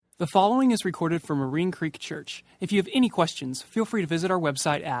The following is recorded for Marine Creek Church. If you have any questions, feel free to visit our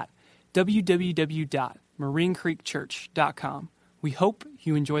website at www.marinecreekchurch.com. We hope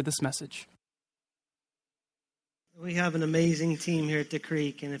you enjoy this message. We have an amazing team here at the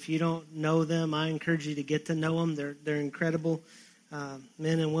Creek, and if you don't know them, I encourage you to get to know them. They're incredible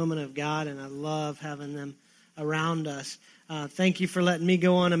men and women of God, and I love having them around us. Thank you for letting me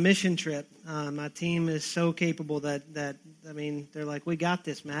go on a mission trip. My team is so capable that they're like, we got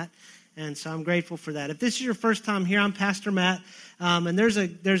this, Matt. And so I'm grateful for that. If this is your first time here, I'm Pastor Matt, and there's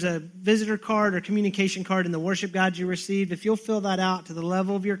a visitor card or communication card in the worship guide you received. If you'll fill that out to the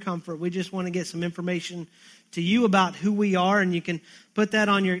level of your comfort, we just want to get some information to you about who we are, and you can put that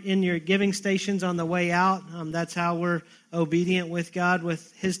in your giving stations on the way out. That's how we're obedient with God,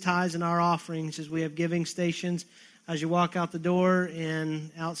 with His tithes and our offerings, as we have giving stations as you walk out the door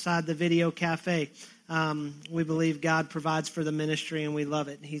and outside the video cafe. We believe God provides for the ministry, and we love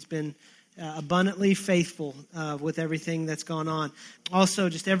it. He's been abundantly faithful with everything that's gone on. Also,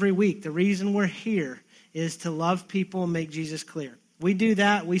 just every week, the reason we're here is to love people and make Jesus clear. We do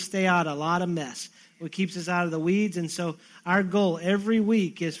that, we stay out of a lot of mess. It keeps us out of the weeds, and so our goal every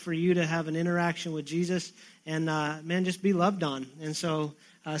week is for you to have an interaction with Jesus and, just be loved on. And so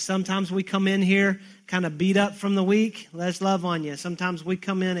sometimes we come in here kind of beat up from the week. Let's love on you. Sometimes we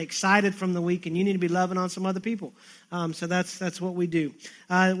come in excited from the week, and you need to be loving on some other people. So that's what we do.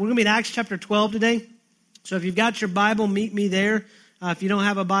 We're going to be in Acts chapter 12 today. So if you've got your Bible, meet me there. If you don't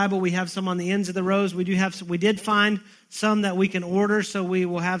have a Bible, we have some on the ends of the rows. We did find some that we can order, so we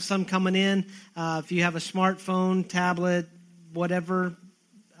will have some coming in. If you have a smartphone, tablet, whatever.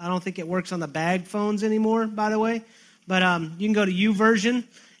 I don't think it works on the bag phones anymore, by the way. But you can go to YouVersion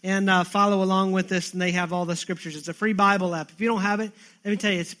and follow along with this, and they have all the scriptures. It's a free Bible app. If you don't have it, let me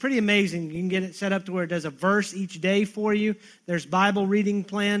tell you, it's pretty amazing. You can get it set up to where it does a verse each day for you. There's Bible reading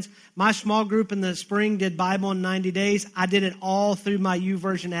plans. My small group in the spring did Bible in 90 days. I did it all through my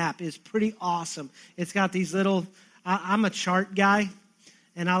YouVersion app. It's pretty awesome. It's got these little, I'm a chart guy,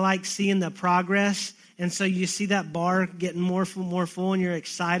 and I like seeing the progress. And so you see that bar getting more full, and you're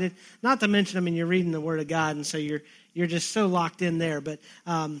excited. Not to mention, you're reading the Word of God, and so you're just so locked in there. But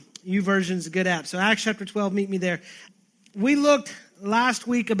YouVersion's a good app. So Acts chapter 12, meet me there. We looked last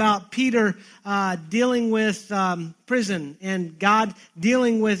week about Peter dealing with prison and God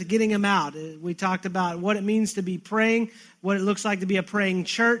dealing with getting him out. We talked about what it means to be praying, what it looks like to be a praying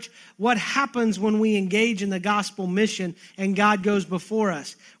church, what happens when we engage in the gospel mission and God goes before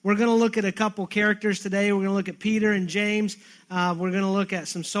us. We're going to look at a couple characters today. We're going to look at Peter and James. We're going to look at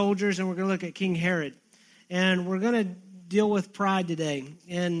some soldiers, and we're going to look at King Herod. And we're going to deal with pride today.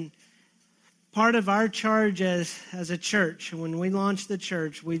 And part of our charge as a church, when we launched the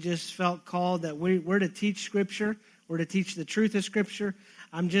church, we just felt called that we're to teach Scripture. We're to teach the truth of Scripture.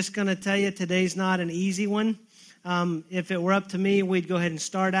 I'm just going to tell you, today's not an easy one. If it were up to me, we'd go ahead and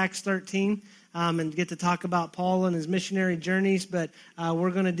start Acts 13 and get to talk about Paul and his missionary journeys. But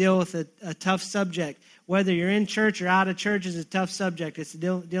we're going to deal with a tough subject. Whether you're in church or out of church is a tough subject. It's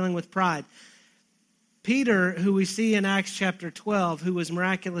dealing with pride. Peter, who we see in Acts chapter 12, who was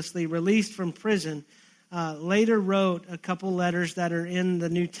miraculously released from prison, later wrote a couple letters that are in the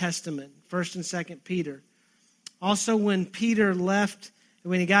New Testament, 1st and 2nd Peter. Also, when Peter left,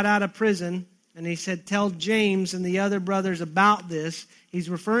 when he got out of prison, and he said, tell James and the other brothers about this, he's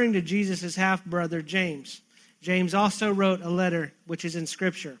referring to Jesus' half-brother, James. James also wrote a letter, which is in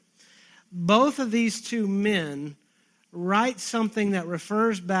Scripture. Both of these two men write something that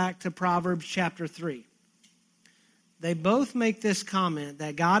refers back to Proverbs chapter 3. They both make this comment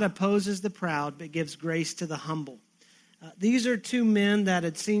that God opposes the proud but gives grace to the humble. These are two men that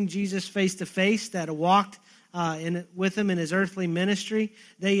had seen Jesus face to face, that had walked with him in his earthly ministry.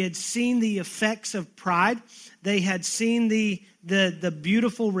 They had seen the effects of pride. They had seen the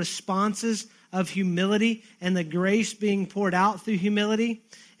beautiful responses of humility and the grace being poured out through humility.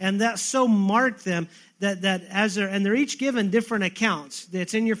 And that so marked them that they're each given different accounts.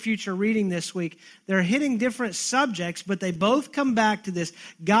 That's in your future reading this week. They're hitting different subjects, but they both come back to this.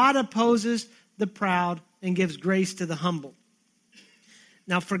 God opposes the proud and gives grace to the humble.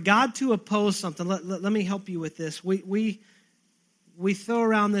 Now, for God to oppose something, let me help you with this. We throw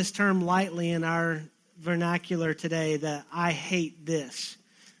around this term lightly in our vernacular today, that I hate this.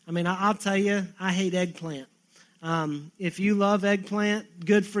 I'll tell you, I hate eggplant. If you love eggplant,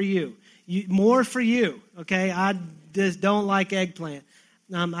 good for you. More for you, okay? I just don't like eggplant.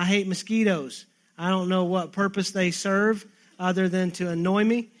 I hate mosquitoes. I don't know what purpose they serve other than to annoy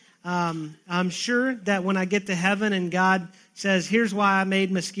me. I'm sure that when I get to heaven and God says, here's why I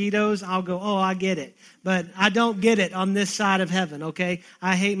made mosquitoes, I'll go, oh, I get it. But I don't get it on this side of heaven, okay?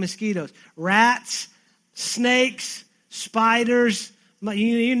 I hate mosquitoes. Rats, snakes, spiders,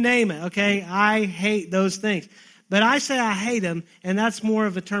 you name it, okay? I hate those things. But I say I hate them, and that's more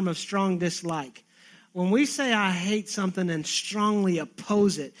of a term of strong dislike. When we say I hate something and strongly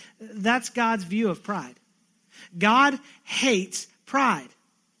oppose it, that's God's view of pride. God hates pride.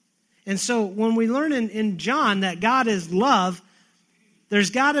 And so when we learn in John that God is love,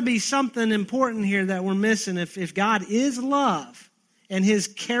 there's got to be something important here that we're missing. If God is love and his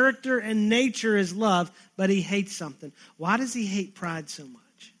character and nature is love, but he hates something, why does he hate pride so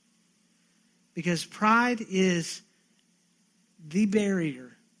much? Because pride is the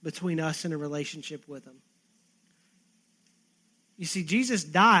barrier between us and a relationship with him. You see, Jesus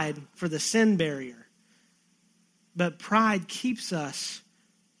died for the sin barrier, but pride keeps us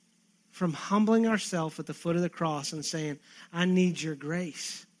from humbling ourselves at the foot of the cross and saying, I need your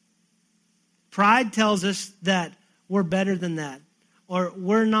grace. Pride tells us that we're better than that, or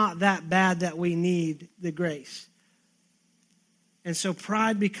we're not that bad that we need the grace. And so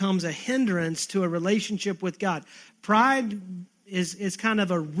pride becomes a hindrance to a relationship with God. Pride is kind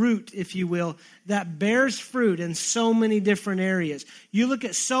of a root, if you will, that bears fruit in so many different areas. You look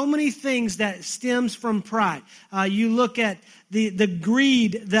at so many things that stems from pride. You look at the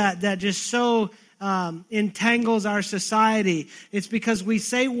greed that just so entangles our society. It's because we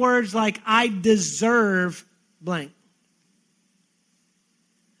say words like, I deserve blank.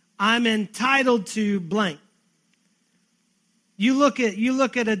 I'm entitled to blank. You look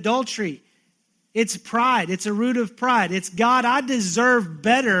at adultery. It's pride. It's a root of pride. It's, God, I deserve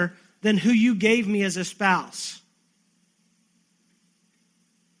better than who you gave me as a spouse.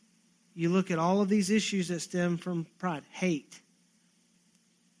 You look at all of these issues that stem from pride. Hate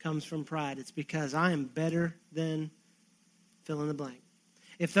comes from pride. It's because I am better than fill in the blank.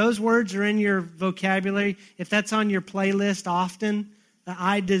 If those words are in your vocabulary, if that's on your playlist often,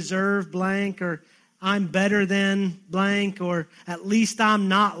 I deserve blank, or I'm better than blank, or at least I'm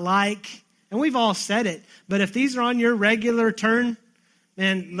not like. And we've all said it, but if these are on your regular turn,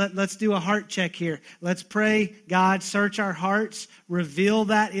 man, let's do a heart check here. Let's pray, God, search our hearts, reveal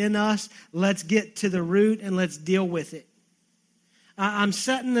that in us. Let's get to the root and let's deal with it. I'm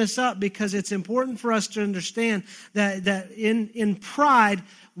setting this up because it's important for us to understand that in pride,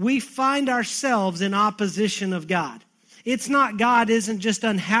 we find ourselves in opposition of God. It's not God isn't just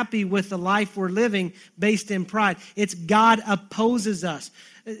unhappy with the life we're living based in pride. It's God opposes us.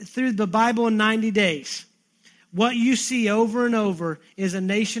 Through the Bible in 90 days, what you see over and over is a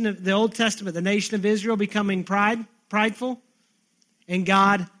nation of the Old Testament, the nation of Israel becoming prideful, and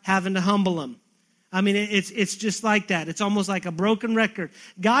God having to humble them. I mean, it's just like that. It's almost like a broken record.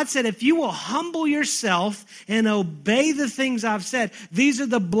 God said, if you will humble yourself and obey the things I've said, these are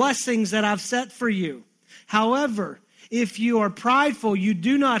the blessings that I've set for you. However, if you are prideful, you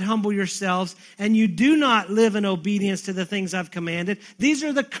do not humble yourselves, and you do not live in obedience to the things I've commanded, these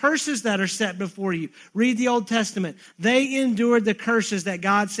are the curses that are set before you. Read the Old Testament. They endured the curses that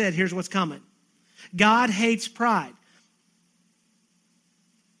God said, here's what's coming. God hates pride.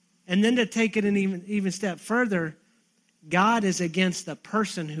 And then to take it an even step further, God is against the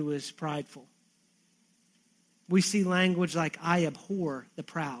person who is prideful. We see language like, I abhor the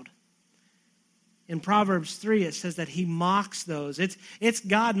proud. In Proverbs 3, it says that he mocks those. It's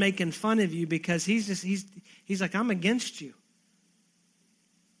God making fun of you because he's like, I'm against you.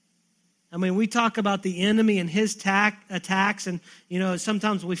 I mean, we talk about the enemy and his attacks, and,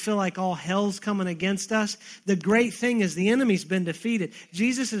 sometimes we feel like all hell's coming against us. The great thing is the enemy's been defeated.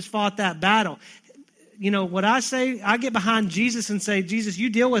 Jesus has fought that battle. What I say, I get behind Jesus and say, Jesus, you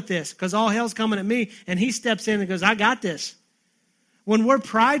deal with this because all hell's coming at me. And he steps in and goes, I got this. When we're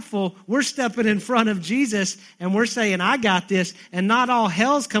prideful, we're stepping in front of Jesus and we're saying, I got this, and not all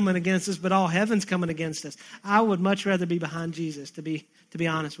hell's coming against us, but all heaven's coming against us. I would much rather be behind Jesus, to be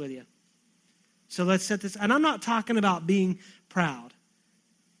honest with you. So let's set this, and I'm not talking about being proud.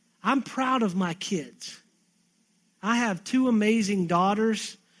 I'm proud of my kids. I have 2 amazing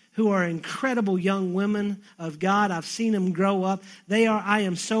daughters who are incredible young women of God. I've seen them grow up. I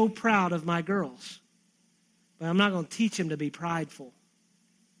am so proud of my girls. But I'm not going to teach them to be prideful.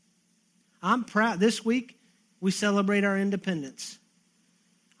 I'm proud. This week, we celebrate our independence.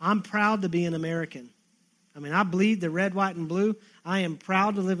 I'm proud to be an American. I mean, I bleed the red, white, and blue. I am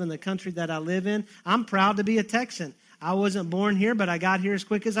proud to live in the country that I live in. I'm proud to be a Texan. I wasn't born here, but I got here as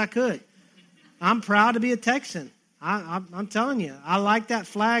quick as I could. I'm proud to be a Texan. I'm telling you, I like that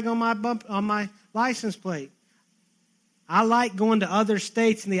flag on my license plate. I like going to other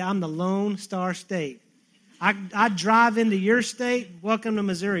states, and I'm the Lone Star State. I drive into your state, welcome to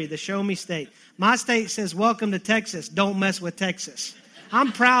Missouri, the show me state. My state says, welcome to Texas, don't mess with Texas.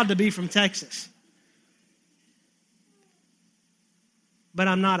 I'm proud to be from Texas. But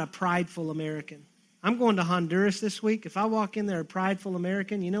I'm not a prideful American. I'm going to Honduras this week. If I walk in there a prideful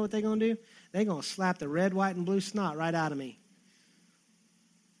American, you know what they're going to do? They're going to slap the red, white, and blue snot right out of me.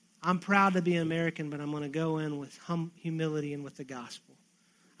 I'm proud to be an American, but I'm going to go in with humility and with the gospel.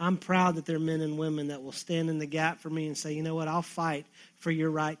 I'm proud that there are men and women that will stand in the gap for me and say, you know what, I'll fight for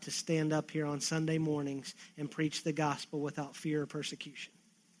your right to stand up here on Sunday mornings and preach the gospel without fear or persecution.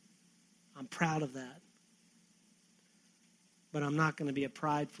 I'm proud of that. But I'm not going to be a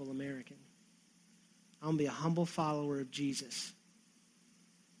prideful American. I'm going to be a humble follower of Jesus.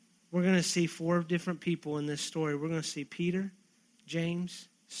 We're going to see 4 different people in this story. We're going to see Peter, James,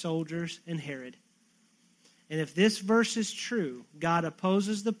 soldiers, and Herod. And if this verse is true, God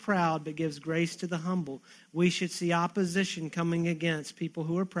opposes the proud but gives grace to the humble, we should see opposition coming against people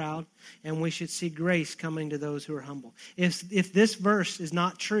who are proud, and we should see grace coming to those who are humble. If this verse is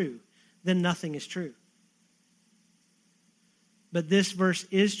not true, then nothing is true. But this verse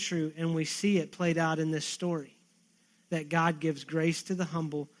is true, and we see it played out in this story, that God gives grace to the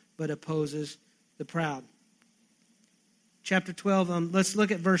humble but opposes the proud. Chapter 12, let's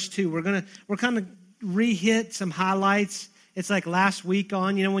look at verse 2. We're kind of re-hit some highlights. It's like last week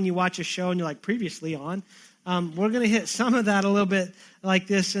on, you know, when you watch a show and you're like previously on. We're going to hit some of that a little bit like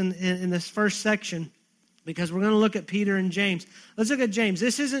this in this first section, because we're going to look at Peter and James. Let's look at James.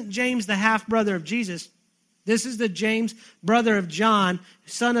 This isn't James, the half-brother of Jesus. This is the James, brother of John,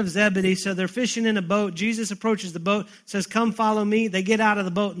 son of Zebedee. So they're fishing in a boat. Jesus approaches the boat, says, come follow me. They get out of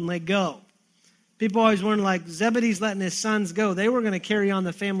the boat and they go. People always wonder, like, Zebedee's letting his sons go. They were going to carry on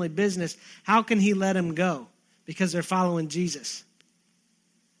the family business. How can he let them go? Because they're following Jesus.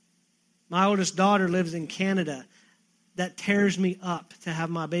 My oldest daughter lives in Canada. That tears me up to have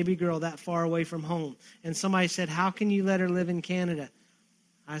my baby girl that far away from home. And somebody said, how can you let her live in Canada?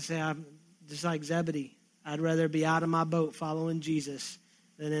 I say, I'm just like Zebedee. I'd rather be out of my boat following Jesus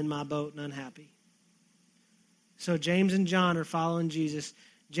than in my boat and unhappy. So James and John are following Jesus.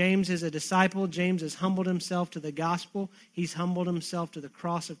 James is a disciple. James has humbled himself to the gospel. He's humbled himself to the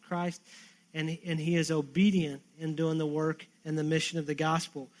cross of Christ. And he is obedient in doing the work and the mission of the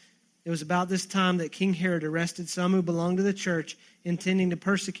gospel. It was about this time that King Herod arrested some who belonged to the church, intending to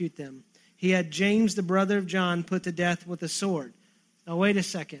persecute them. He had James, the brother of John, put to death with a sword. Now, wait a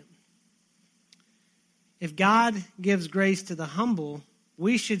second. If God gives grace to the humble,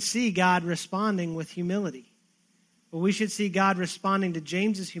 we should see God responding with humility. But we should see God responding to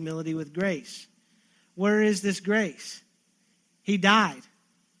James's humility with grace. Where is this grace? He died.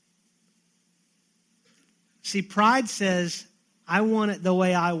 See, pride says, I want it the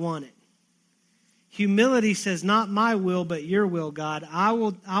way I want it. Humility says, not my will, but your will, God. I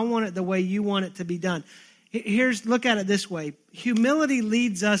want it the way you want it to be done. Look at it this way. Humility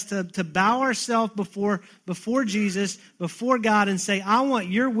leads us to bow ourselves before Jesus, before God, and say, I want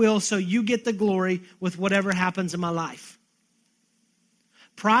your will so you get the glory with whatever happens in my life.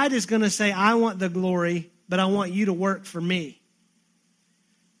 Pride is going to say, I want the glory, but I want you to work for me.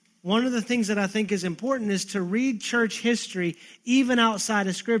 One of the things that I think is important is to read church history even outside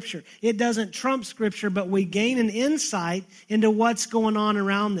of Scripture. It doesn't trump Scripture, but we gain an insight into what's going on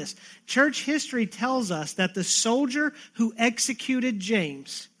around this. Church history tells us that the soldier who executed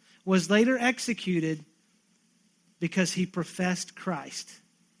James was later executed because he professed Christ.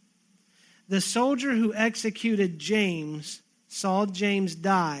 The soldier who executed James saw James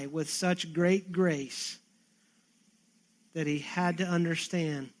die with such great grace that he had to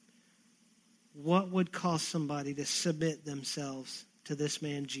understand what would cause somebody to submit themselves to this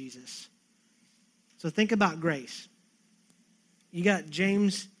man, Jesus. So think about grace. You got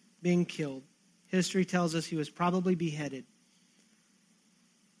James being killed. History tells us he was probably beheaded.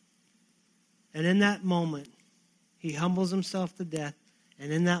 And in that moment, he humbles himself to death.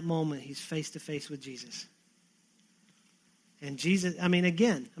 And in that moment, he's face to face with Jesus. And Jesus,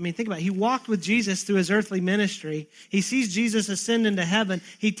 think about it. He walked with Jesus through his earthly ministry. He sees Jesus ascend into heaven.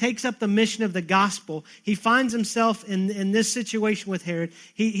 He takes up the mission of the gospel. He finds himself in this situation with Herod.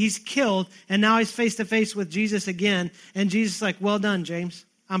 He's killed, and now he's face to face with Jesus again. And Jesus is like, well done, James.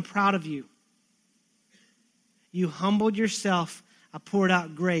 I'm proud of you. You humbled yourself. I poured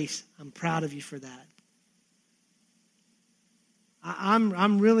out grace. I'm proud of you for that.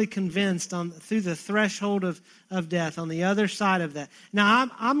 I'm really convinced through the threshold of death, on the other side of that. Now,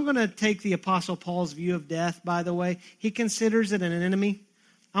 I'm going to take the Apostle Paul's view of death, by the way. He considers it an enemy.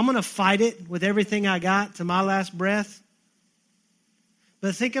 I'm going to fight it with everything I got to my last breath.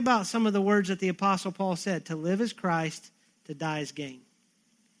 But think about some of the words that the Apostle Paul said. To live is Christ, to die is gain.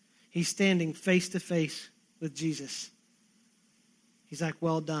 He's standing face to face with Jesus. He's like,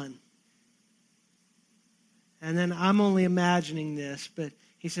 well done. And then I'm only imagining this, but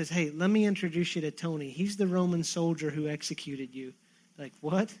he says, hey, let me introduce you to Tony. He's the Roman soldier who executed you. Like,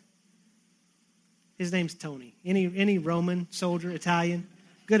 what? His name's Tony. Any Roman soldier, Italian?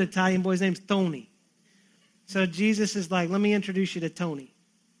 Good Italian boy's name's Tony. So Jesus is like, let me introduce you to Tony.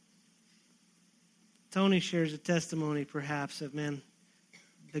 Tony shares a testimony perhaps of, man,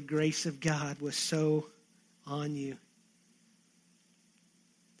 the grace of God was so on you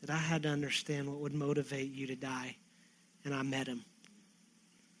that I had to understand what would motivate you to die. And I met him.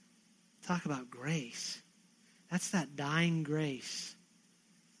 Talk about grace. That's that dying grace.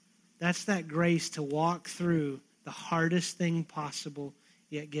 That's that grace to walk through the hardest thing possible,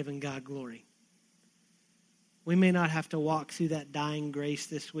 yet giving God glory. We may not have to walk through that dying grace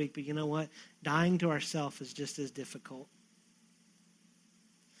this week, but you know what? Dying to ourselves is just as difficult.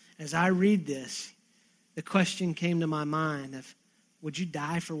 As I read this, the question came to my mind of, would you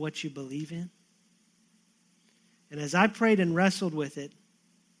die for what you believe in? And as I prayed and wrestled with it,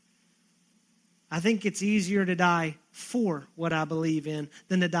 I think it's easier to die for what I believe in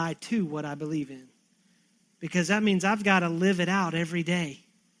than to die to what I believe in. Because that means I've got to live it out every day.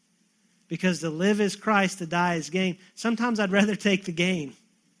 Because to live is Christ, to die is gain. Sometimes I'd rather take the gain.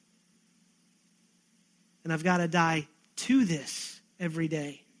 And I've got to die to this every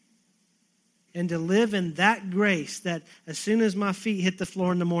day. And to live in that grace that as soon as my feet hit the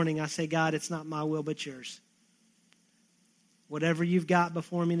floor in the morning, I say, God, it's not my will but yours. Whatever you've got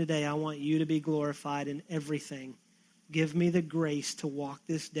before me today, I want you to be glorified in everything. Give me the grace to walk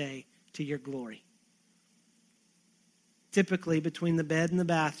this day to your glory. Typically, between the bed and the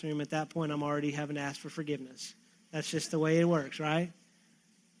bathroom, at that point, I'm already having to ask for forgiveness. That's just the way it works, right?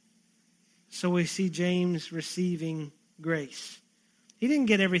 So we see James receiving grace. He didn't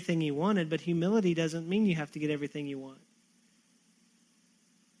get everything he wanted, but humility doesn't mean you have to get everything you want.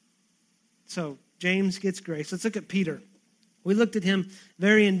 So James gets grace. Let's look at Peter. We looked at him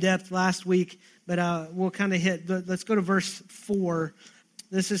very in depth last week, but we'll kind of hit. Let's go to verse 4.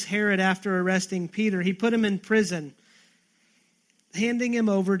 This is Herod after arresting Peter. He put him in prison, handing him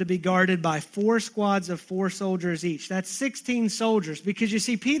over to be guarded by 4 squads of 4 soldiers each. That's 16 soldiers, because you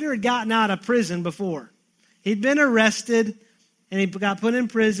see, Peter had gotten out of prison before. He'd been arrested, and he got put in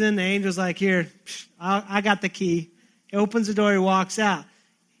prison. The angel's like, here, I got the key. He opens the door, he walks out.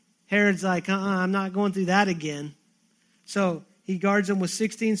 Herod's like, I'm not going through that again. So he guards them with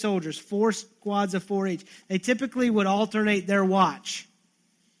 16 soldiers, 4 squads of 4 each. They typically would alternate their watch.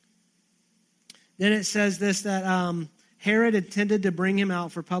 Then it says this, that Herod intended to bring him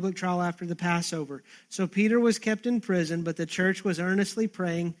out for public trial after the Passover. So Peter was kept in prison, but the church was earnestly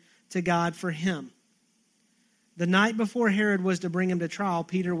praying to God for him. The night before Herod was to bring him to trial,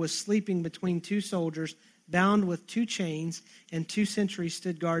 Peter was sleeping between 2 soldiers, bound with 2 chains, and 2 sentries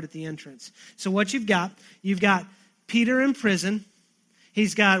stood guard at the entrance. So what you've got Peter in prison.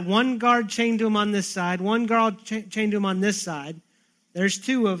 He's got 1 guard chained to him on this side, 1 guard chained to him on this side. There's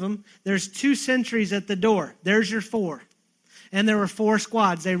 2 of them. There's 2 sentries at the door. There's your 4. And there were 4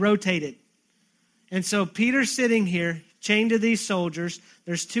 squads. They rotated. And so Peter's sitting here, chained to these soldiers.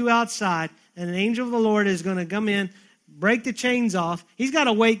 There's 2 outside. And an angel of the Lord is going to come in, break the chains off. He's got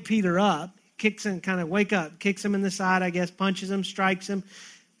to wake Peter up. Kicks him, kind of wake up. Kicks him in the side, I guess. Punches him, strikes him.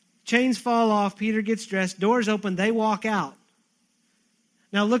 Chains fall off. Peter gets dressed. Doors open. They walk out.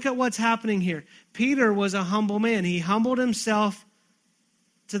 Now look at what's happening here. Peter was a humble man. He humbled himself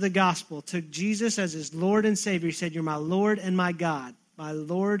to the gospel, to Jesus as his Lord and Savior. He said, you're my Lord and my God, my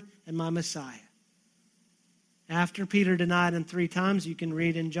Lord and my Messiah. After Peter denied him 3 times, you can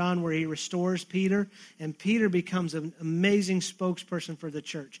read in John where he restores Peter, and Peter becomes an amazing spokesperson for the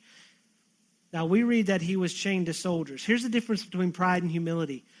church. Now we read that he was chained to soldiers. Here's the difference between pride and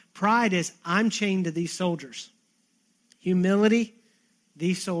humility. Pride is, I'm chained to these soldiers. Humility,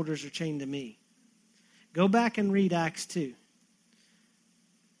 these soldiers are chained to me. Go back and read Acts 2.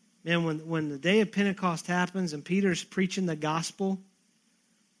 Man, when the day of Pentecost happens and Peter's preaching the gospel,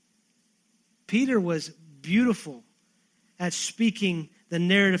 Peter was beautiful at speaking the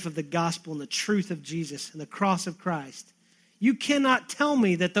narrative of the gospel and the truth of Jesus and the cross of Christ. You cannot tell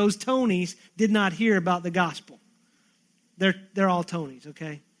me that those Tonys did not hear about the gospel. They're all Tonys,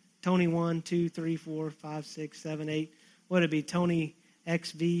 okay? Tony 1, 2, 3, 4, 5, 6, 7, 8. What would it be? Tony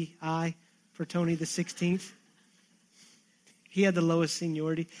XVI for Tony the 16th? He had the lowest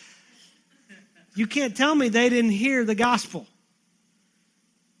seniority. You can't tell me they didn't hear the gospel.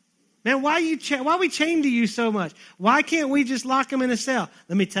 Man, why are we chained to you so much? Why can't we just lock him in a cell?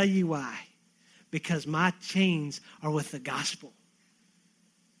 Let me tell you why. Because my chains are with the gospel.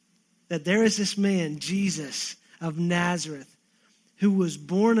 That there is this man, Jesus of Nazareth, who was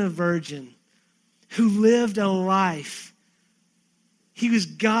born a virgin, who lived a life. He was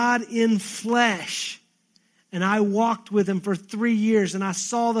God in flesh. And I walked with him for 3 years, and I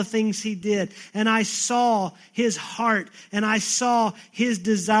saw the things he did, and I saw his heart, and I saw his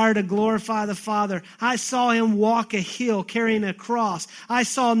desire to glorify the Father. I saw him walk a hill carrying a cross. I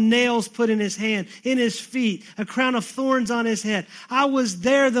saw nails put in his hand, in his feet, a crown of thorns on his head. I was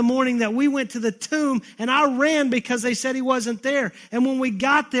there the morning that we went to the tomb, and I ran because they said he wasn't there. And when we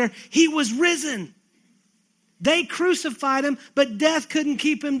got there, he was risen. They crucified him, but death couldn't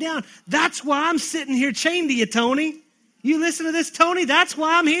keep him down. That's why I'm sitting here chained to you, Tony. You listen to this, Tony? That's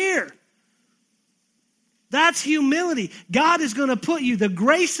why I'm here. That's humility. God is going to put you, the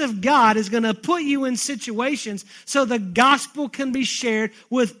grace of God is going to put you in situations so the gospel can be shared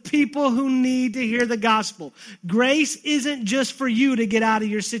with people who need to hear the gospel. Grace isn't just for you to get out of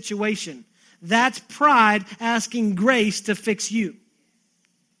your situation. That's pride asking grace to fix you.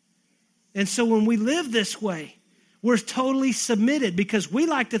 And so when we live this way, we're totally submitted because we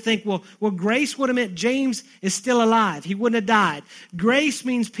like to think, well, grace would have meant James is still alive. He wouldn't have died. Grace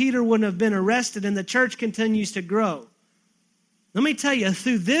means Peter wouldn't have been arrested and the church continues to grow. Let me tell you,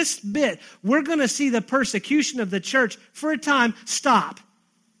 through this bit, we're going to see the persecution of the church for a time stop.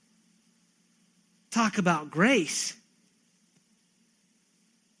 Talk about grace.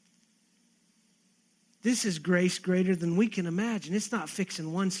 This is grace greater than we can imagine. It's not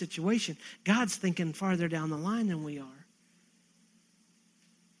fixing one situation. God's thinking farther down the line than we are.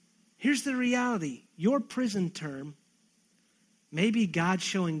 Here's the reality. Your prison term may be God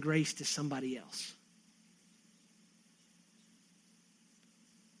showing grace to somebody else.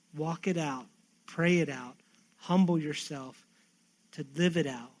 Walk it out. Pray it out. Humble yourself to live it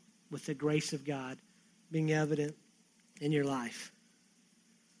out with the grace of God being evident in your life.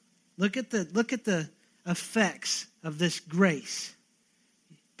 Look at the effects of this grace.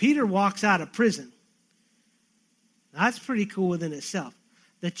 Peter walks out of prison. That's pretty cool within itself.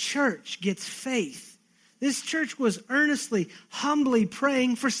 The church gets faith. This church was earnestly, humbly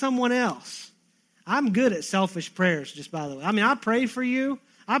praying for someone else. I'm good at selfish prayers, just by the way. I mean, I pray for you.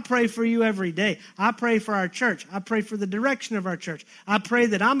 I pray for you every day. I pray for our church. I pray for the direction of our church. I pray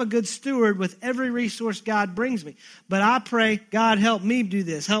that I'm a good steward with every resource God brings me. But I pray, God, help me do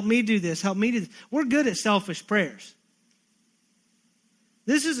this. Help me do this. Help me do this. We're good at selfish prayers.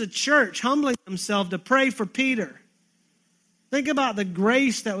 This is a church humbling themselves to pray for Peter. Think about the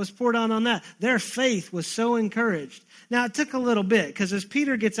grace that was poured out on that. Their faith was so encouraged. Now, it took a little bit, because as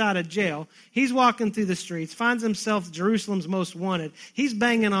Peter gets out of jail, he's walking through the streets, finds himself Jerusalem's most wanted. He's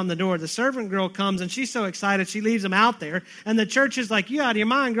banging on the door. The servant girl comes, and she's so excited, she leaves him out there. And the church is like, you out of your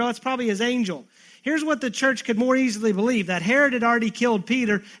mind, girl, it's probably his angel. Here's what the church could more easily believe, that Herod had already killed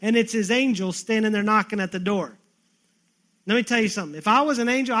Peter, and it's his angel standing there knocking at the door. Let me tell you something. If I was an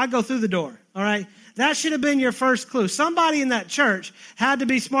angel, I'd go through the door, all right? That should have been your first clue. Somebody in that church had to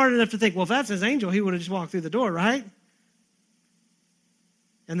be smart enough to think, well, if that's his angel, he would have just walked through the door, right?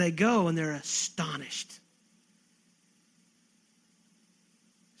 And they go and they're astonished.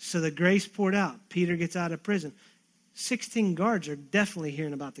 So the grace poured out. Peter gets out of prison. 16 guards are definitely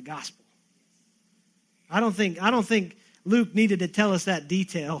hearing about the gospel. I don't think Luke needed to tell us that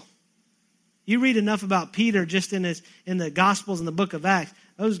detail. You read enough about Peter just in the Gospels and the book of Acts.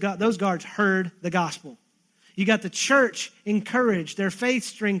 Those guards heard the gospel. You got the church encouraged, their faith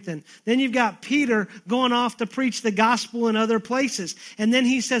strengthened. Then you've got Peter going off to preach the gospel in other places. And then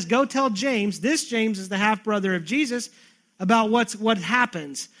he says, go tell James, this James is the half-brother of Jesus, about what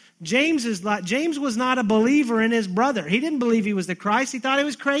happens. James was not a believer in his brother. He didn't believe he was the Christ. He thought he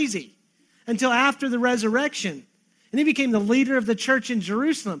was crazy until after the resurrection. And he became the leader of the church in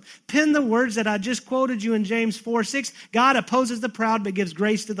Jerusalem. Pen the words that I just quoted you in James 4:6. God opposes the proud but gives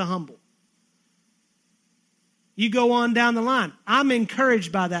grace to the humble. You go on down the line. I'm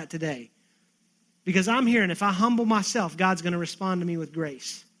encouraged by that today. Because I'm hearing if I humble myself, God's going to respond to me with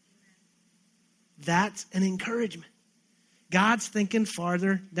grace. That's an encouragement. God's thinking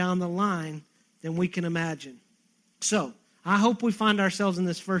farther down the line than we can imagine. So, I hope we find ourselves in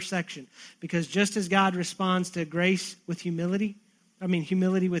this first section, because just as God responds to grace with humility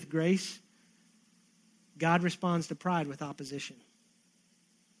with grace, God responds to pride with opposition.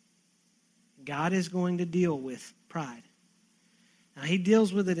 God is going to deal with pride. Now, he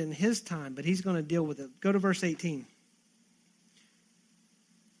deals with it in his time, but he's going to deal with it. Go to verse 18.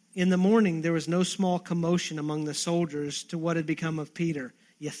 In the morning, there was no small commotion among the soldiers to what had become of Peter.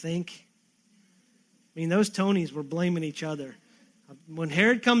 You think? I mean, those Tonys were blaming each other. When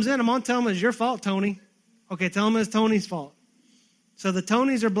Herod comes in, I'm going to tell him it's your fault, Tony. Okay, tell him it's Tony's fault. So the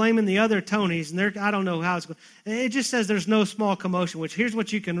Tonys are blaming the other Tonys, and I don't know how it's going. It just says there's no small commotion, which here's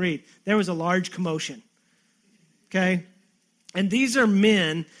what you can read. There was a large commotion. Okay? And these are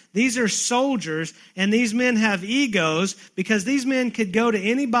men, these are soldiers, and these men have egos because these men could go to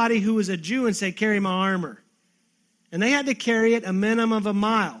anybody who was a Jew and say, carry my armor. And they had to carry it a minimum of a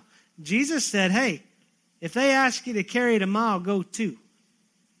mile. Jesus said, hey, if they ask you to carry it a mile, go 2.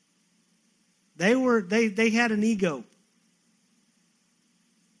 They had an ego.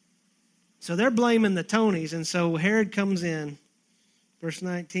 So they're blaming the Tonys, and so Herod comes in. Verse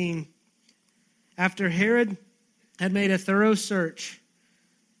 19. After Herod had made a thorough search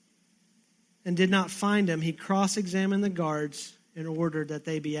and did not find him, he cross-examined the guards and ordered that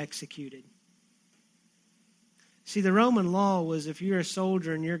they be executed. See, the Roman law was if you're a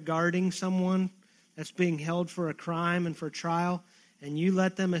soldier and you're guarding someone that's being held for a crime and for trial, and you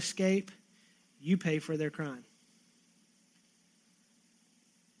let them escape, you pay for their crime.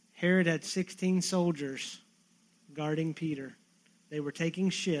 Herod had 16 soldiers guarding Peter. They were taking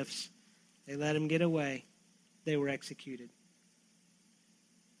shifts. They let him get away. They were executed.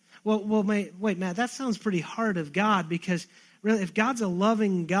 Well, wait, Matt, that sounds pretty hard of God, because really, if God's a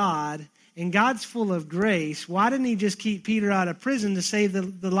loving God and God's full of grace, why didn't he just keep Peter out of prison to save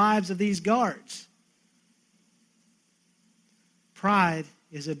the lives of these guards? Pride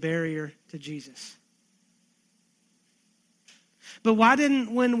is a barrier to Jesus. But why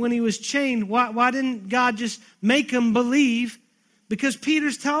didn't, when he was chained, why didn't God just make him believe? Because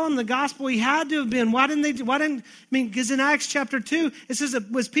Peter's telling the gospel he had to have been. Because in Acts chapter 2, it says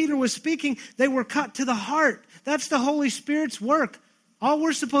that as Peter was speaking, they were cut to the heart. That's the Holy Spirit's work. All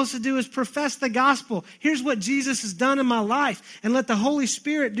we're supposed to do is profess the gospel. Here's what Jesus has done in my life. And let the Holy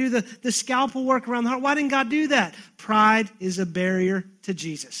Spirit do the scalpel work around the heart. Why didn't God do that? Pride is a barrier to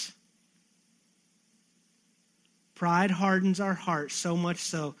Jesus. Pride hardens our hearts so much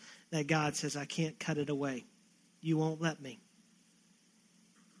so that God says, I can't cut it away. You won't let me.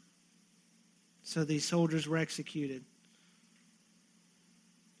 So these soldiers were executed.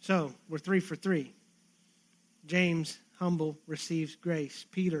 So we're 3 for 3. James, humble, receives grace.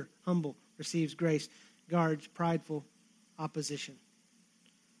 Peter, humble, receives grace. Guards, prideful, opposition.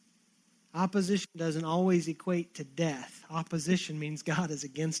 Opposition doesn't always equate to death. Opposition means God is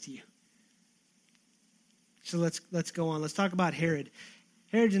against you. So let's go on. Let's talk about Herod.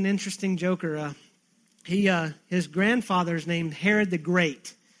 Herod's an interesting joker. His grandfather's named Herod the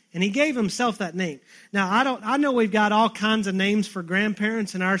Great, and he gave himself that name. Now I know we've got all kinds of names for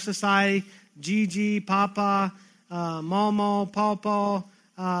grandparents in our society: Gigi, Papa, Mama, Pawpaw,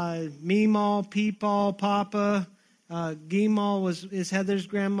 Meemaw, Peepaw, Papa, Geemaw is Heather's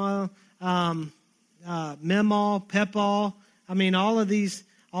grandma, Memaw, Pepaw. I mean, all of these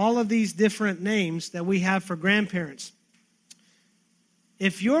different names that we have for grandparents.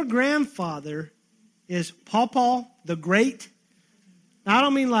 If your grandfather is Pawpaw the Great, now I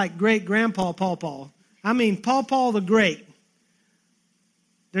don't mean like great-grandpa Pawpaw. I mean Pawpaw the Great.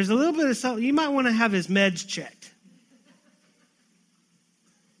 There's a little bit of something. You might want to have his meds checked.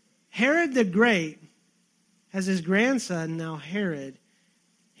 Herod the Great has his grandson, now Herod.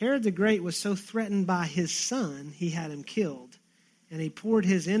 Herod the Great was so threatened by his son, he had him killed. And he poured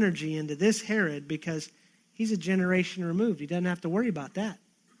his energy into this Herod because he's a generation removed. He doesn't have to worry about that.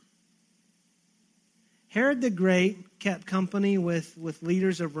 Herod the Great kept company with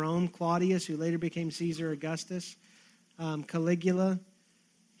leaders of Rome, Claudius, who later became Caesar Augustus, Caligula.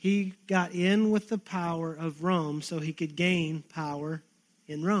 He got in with the power of Rome so he could gain power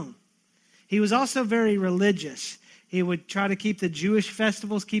in Rome. He was also very religious. He would try to keep the Jewish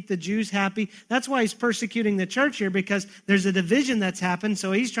festivals, keep the Jews happy. That's why he's persecuting the church here, because there's a division that's happened,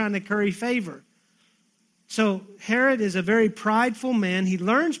 so he's trying to curry favor. So Herod is a very prideful man. He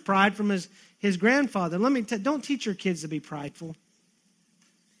learns pride from his grandfather. Don't teach your kids to be prideful.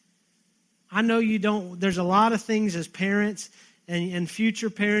 I know you don't. There's a lot of things as parents and future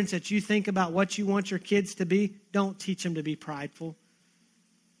parents that you think about what you want your kids to be. Don't teach them to be prideful.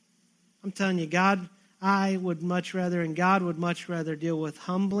 I'm telling you, God would much rather deal with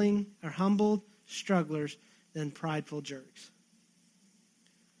humbled strugglers than prideful jerks.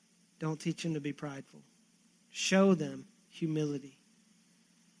 Don't teach them to be prideful. Show them humility.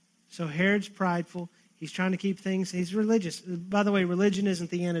 So Herod's prideful. He's trying to keep things. He's religious. By the way, religion isn't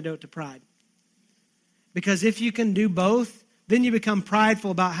the antidote to pride. Because if you can do both, then you become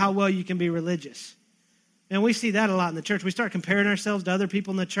prideful about how well you can be religious. And we see that a lot in the church. We start comparing ourselves to other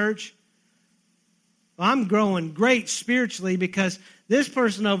people in the church. Well, I'm growing great spiritually because this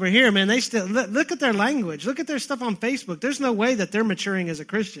person over here, man, they still, look at their language. Look at their stuff on Facebook. There's no way that they're maturing as a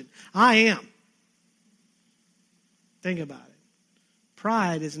Christian. I am. Think about it.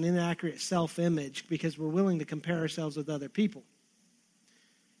 Pride is an inaccurate self-image because we're willing to compare ourselves with other people.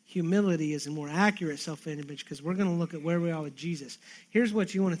 Humility is a more accurate self-image because we're going to look at where we are with Jesus. Here's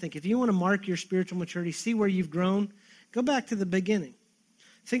what you want to think. If you want to mark your spiritual maturity, see where you've grown, go back to the beginning.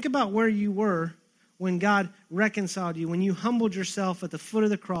 Think about where you were when God reconciled you, when you humbled yourself at the foot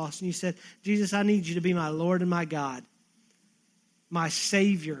of the cross and you said, Jesus, I need you to be my Lord and my God, my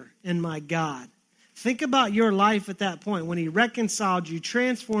Savior and my God. Think about your life at that point when he reconciled you,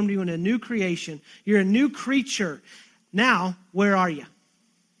 transformed you into a new creation. You're a new creature. Now, where are you?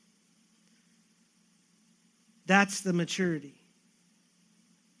 That's the maturity.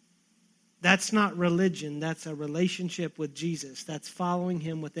 That's not religion. That's a relationship with Jesus. That's following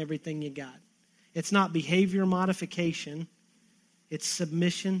him with everything you got. It's not behavior modification. It's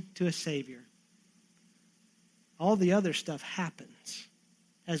submission to a Savior. All the other stuff happens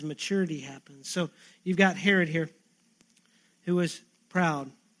as maturity happens. So you've got Herod here, who was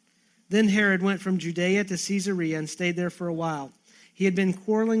proud. Then Herod went from Judea to Caesarea and stayed there for a while. He had been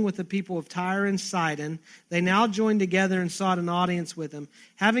quarreling with the people of Tyre and Sidon. They now joined together and sought an audience with him.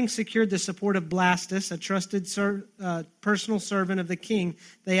 Having secured the support of Blastus, a trusted personal servant of the king,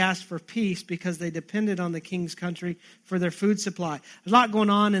 they asked for peace because they depended on the king's country for their food supply. There's a lot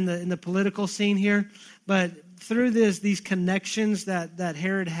going on in the political scene here, but through these connections that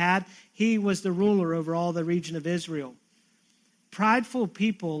Herod had, he was the ruler over all the region of Israel. Prideful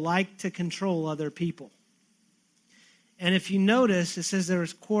people like to control other people. And if you notice, it says there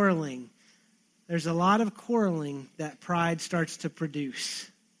was quarreling. There's a lot of quarreling that pride starts to produce.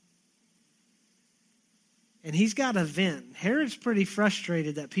 And he's got to vent. Herod's pretty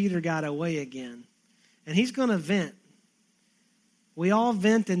frustrated that Peter got away again. And he's going to vent. We all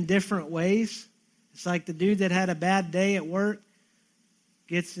vent in different ways. It's like the dude that had a bad day at work,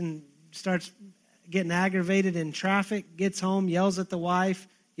 starts getting aggravated in traffic, gets home, yells at the wife,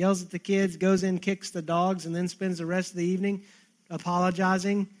 yells at the kids, goes in, kicks the dogs, and then spends the rest of the evening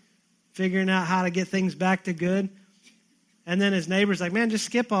apologizing, figuring out how to get things back to good. And then his neighbor's like, man, just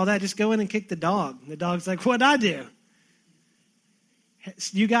skip all that. Just go in and kick the dog. And the dog's like, what'd I do?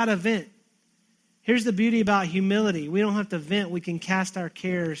 You got to vent. Here's the beauty about humility. We don't have to vent. We can cast our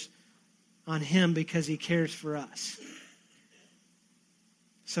cares on him because he cares for us.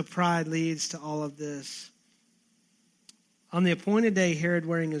 So pride leads to all of this. On the appointed day, Herod,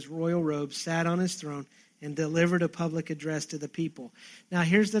 wearing his royal robe, sat on his throne and delivered a public address to the people. Now,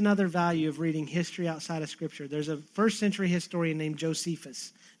 here's another value of reading history outside of Scripture. There's a first century historian named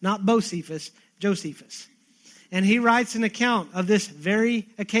Josephus. Not Bocephus, Josephus. And he writes an account of this very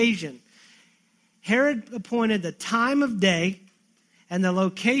occasion. Herod appointed the time of day and the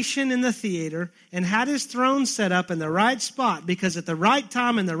location in the theater and had his throne set up in the right spot because at the right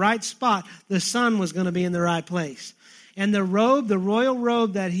time and the right spot, the sun was going to be in the right place. And the robe, the royal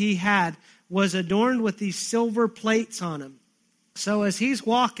robe that he had, was adorned with these silver plates on him. So as he's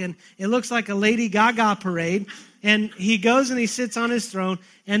walking, it looks like a Lady Gaga parade. And he goes and he sits on his throne,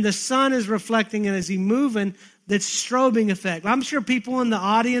 and the sun is reflecting, and as he's moving, that's strobing effect. I'm sure people in the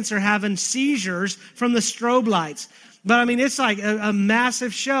audience are having seizures from the strobe lights. But I mean, it's like a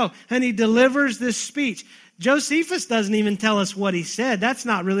massive show. And he delivers this speech. Josephus doesn't even tell us what he said. That's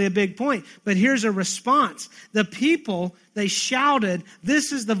not really a big point. But here's a response. The people, they shouted,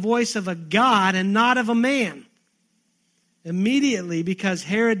 "This is the voice of a God and not of a man." Immediately, because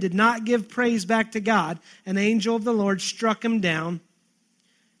Herod did not give praise back to God, an angel of the Lord struck him down,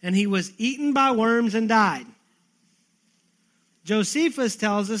 and he was eaten by worms and died. Josephus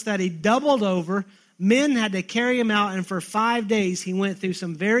tells us that he doubled over. Men had to carry him out, and for 5 days he went through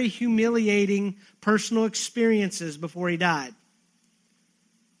some very humiliating personal experiences before he died.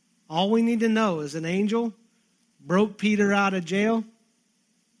 All we need to know is an angel broke Peter out of jail,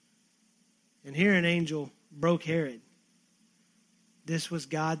 and here an angel broke Herod. This was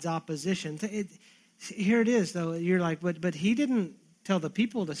God's opposition. Here it is, though. You're like, but he didn't tell the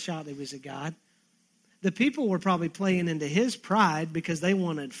people to shout he was a God. The people were probably playing into his pride because they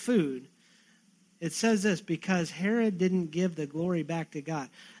wanted food. It says this, because Herod didn't give the glory back to God.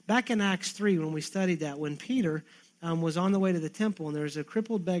 Back in Acts 3, when we studied that, when Peter was on the way to the temple, and there was a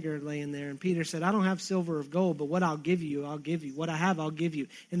crippled beggar laying there, and Peter said, I don't have silver or gold, but what I'll give you, I'll give you. What I have, I'll give you.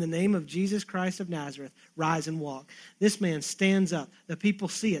 In the name of Jesus Christ of Nazareth, rise and walk. This man stands up. The people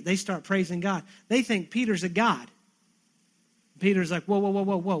see it. They start praising God. They think Peter's a God. Peter's like,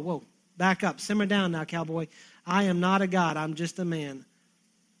 whoa. Back up. Simmer down now, cowboy. I am not a God. I'm just a man.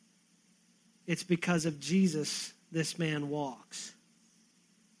 It's because of Jesus this man walks.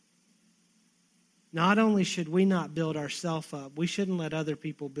 Not only should we not build ourselves up, we shouldn't let other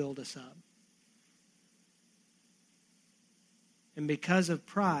people build us up. And because of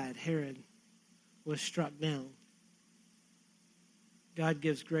pride, Herod was struck down. God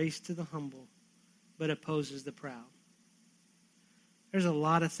gives grace to the humble, but opposes the proud. There's a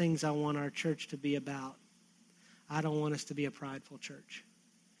lot of things I want our church to be about. I don't want us to be a prideful church.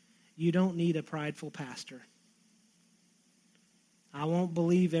 You don't need a prideful pastor. I won't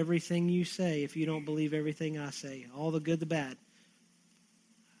believe everything you say if you don't believe everything I say. All the good, the bad.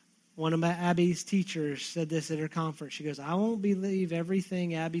 One of Abby's teachers said this at her conference. She goes, I won't believe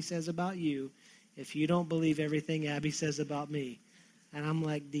everything Abby says about you if you don't believe everything Abby says about me. And I'm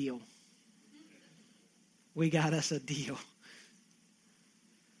like, deal. We got us a deal.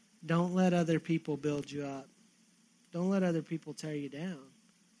 Don't let other people build you up. Don't let other people tear you down.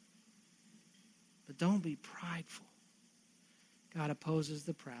 But don't be prideful. God opposes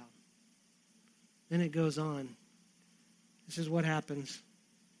the proud. Then it goes on. This is what happens.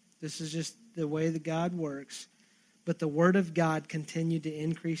 This is just the way that God works. But the word of God continued to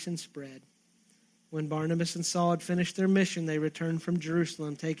increase and spread. When Barnabas and Saul had finished their mission, they returned from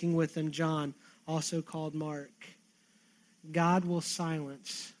Jerusalem, taking with them John, also called Mark. God will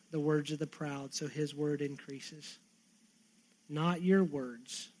silence the words of the proud, so his word increases. Not your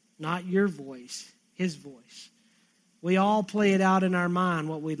words, not your voice, his voice. We all play it out in our mind,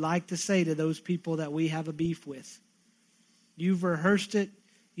 what we'd like to say to those people that we have a beef with. You've rehearsed it.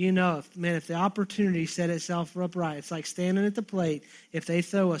 You know, if the opportunity set itself up right, it's like standing at the plate. If they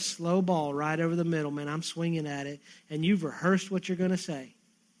throw a slow ball right over the middle, man, I'm swinging at it, and you've rehearsed what you're going to say.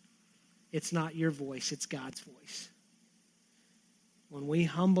 It's not your voice, it's God's voice. When we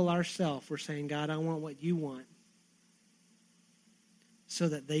humble ourselves, we're saying, God, I want what you want, so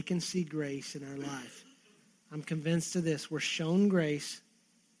that they can see grace in our life. I'm convinced of this. We're shown grace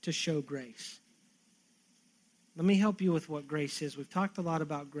to show grace. Let me help you with what grace is. We've talked a lot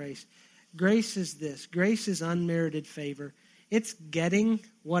about grace. Grace is this. Grace is unmerited favor. It's getting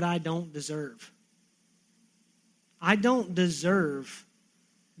what I don't deserve. I don't deserve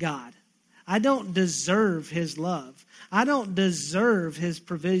God. I don't deserve his love. I don't deserve his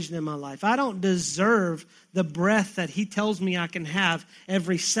provision in my life. I don't deserve the breath that he tells me I can have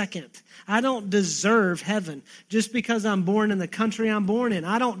every second. I don't deserve heaven just because I'm born in the country I'm born in.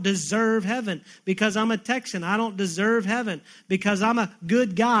 I don't deserve heaven because I'm a Texan. I don't deserve heaven because I'm a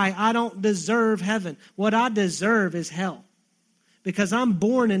good guy. I don't deserve heaven. What I deserve is hell. Because I'm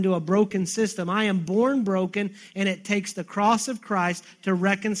born into a broken system. I am born broken, and it takes the cross of Christ to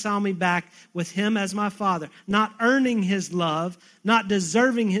reconcile me back with him as my Father. Not earning his love, not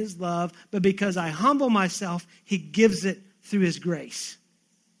deserving his love, but because I humble myself, he gives it through his grace.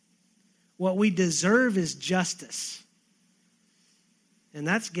 What we deserve is justice. And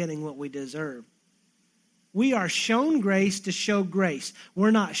that's getting what we deserve. We are shown grace to show grace. We're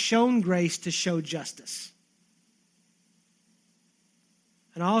not shown grace to show justice.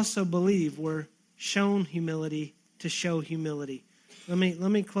 And I also believe we're shown humility to show humility. Let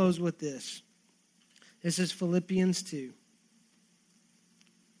me close with this. This is Philippians 2.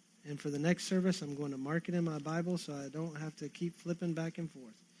 And for the next service, I'm going to mark it in my Bible so I don't have to keep flipping back and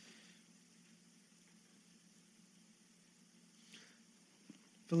forth.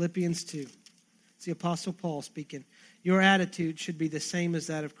 Philippians 2. It's the Apostle Paul speaking. Your attitude should be the same as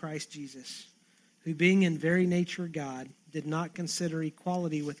that of Christ Jesus, who being in very nature God, did not consider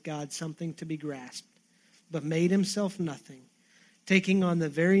equality with God something to be grasped, but made himself nothing, taking on the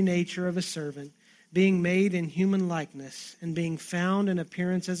very nature of a servant, being made in human likeness, and being found in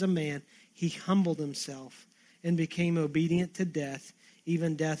appearance as a man, he humbled himself and became obedient to death,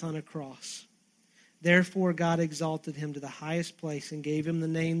 even death on a cross. Therefore God exalted him to the highest place and gave him the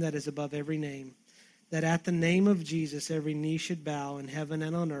name that is above every name, that at the name of Jesus every knee should bow in heaven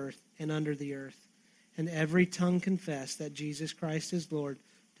and on earth and under the earth, and every tongue confess that Jesus Christ is Lord,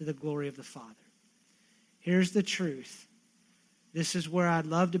 to the glory of the Father. Here's the truth. This is where I'd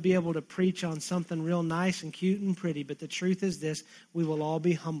love to be able to preach on something real nice and cute and pretty, but the truth is this: we will all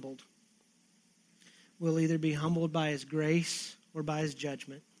be humbled. We'll either be humbled by his grace or by his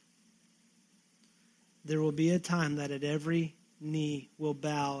judgment. There will be a time that at every knee will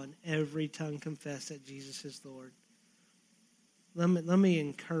bow and every tongue confess that Jesus is Lord. Let me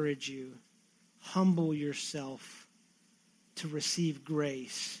encourage you. Humble yourself to receive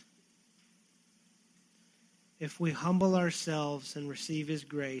grace. If we humble ourselves and receive his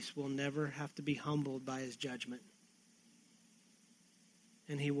grace, we'll never have to be humbled by his judgment.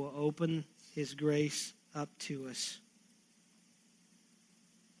 And he will open his grace up to us.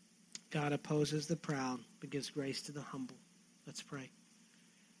 God opposes the proud, but gives grace to the humble. Let's pray.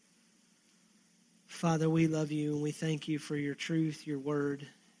 Father, we love you and we thank you for your truth, your word.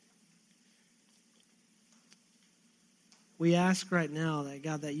 We ask right now that,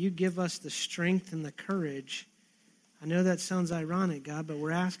 God, that you give us the strength and the courage. I know that sounds ironic, God, but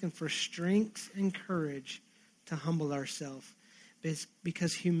we're asking for strength and courage to humble ourselves.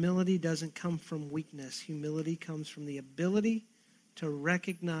 Because humility doesn't come from weakness. Humility comes from the ability to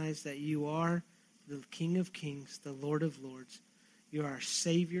recognize that you are the King of Kings, the Lord of Lords. You are our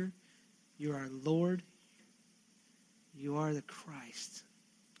Savior. You are our Lord. You are the Christ.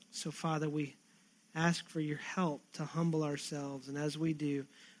 So, Father, we ask for your help to humble ourselves. And as we do,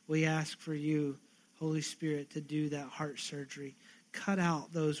 we ask for you, Holy Spirit, to do that heart surgery. Cut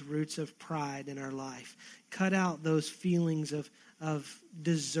out those roots of pride in our life. Cut out those feelings of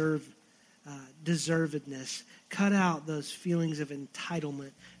deservedness. Cut out those feelings of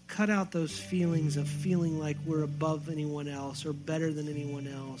entitlement. Cut out those feelings of feeling like we're above anyone else or better than anyone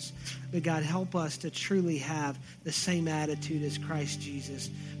else. But God, help us to truly have the same attitude as Christ Jesus,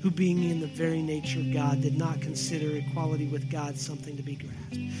 who being in the very nature of God did not consider equality with God something to be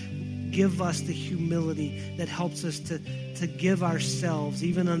grasped. Give us the humility that helps us to give ourselves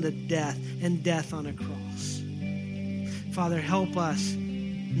even unto death and death on a cross. Father, help us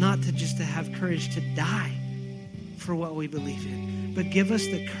not to just to have courage to die for what we believe in, but give us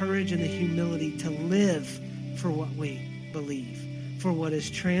the courage and the humility to live for what we believe, for what has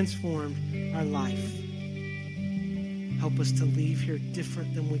transformed our life. Help us to leave here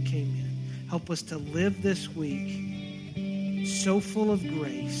different than we came in. Help us to live this week so full of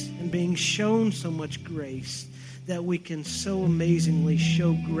grace and being shown so much grace that we can so amazingly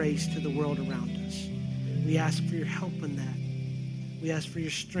show grace to the world around us. We ask for your help in that. We ask for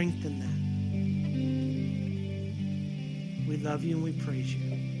your strength in that. We love you and we praise you.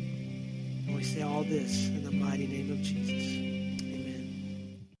 And we say all this in the mighty name of Jesus.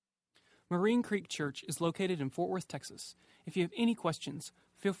 Amen. Marine Creek Church is located in Fort Worth, Texas. If you have any questions,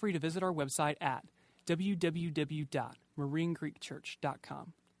 feel free to visit our website at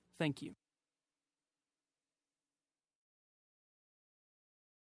www.marinecreekchurch.com. Thank you.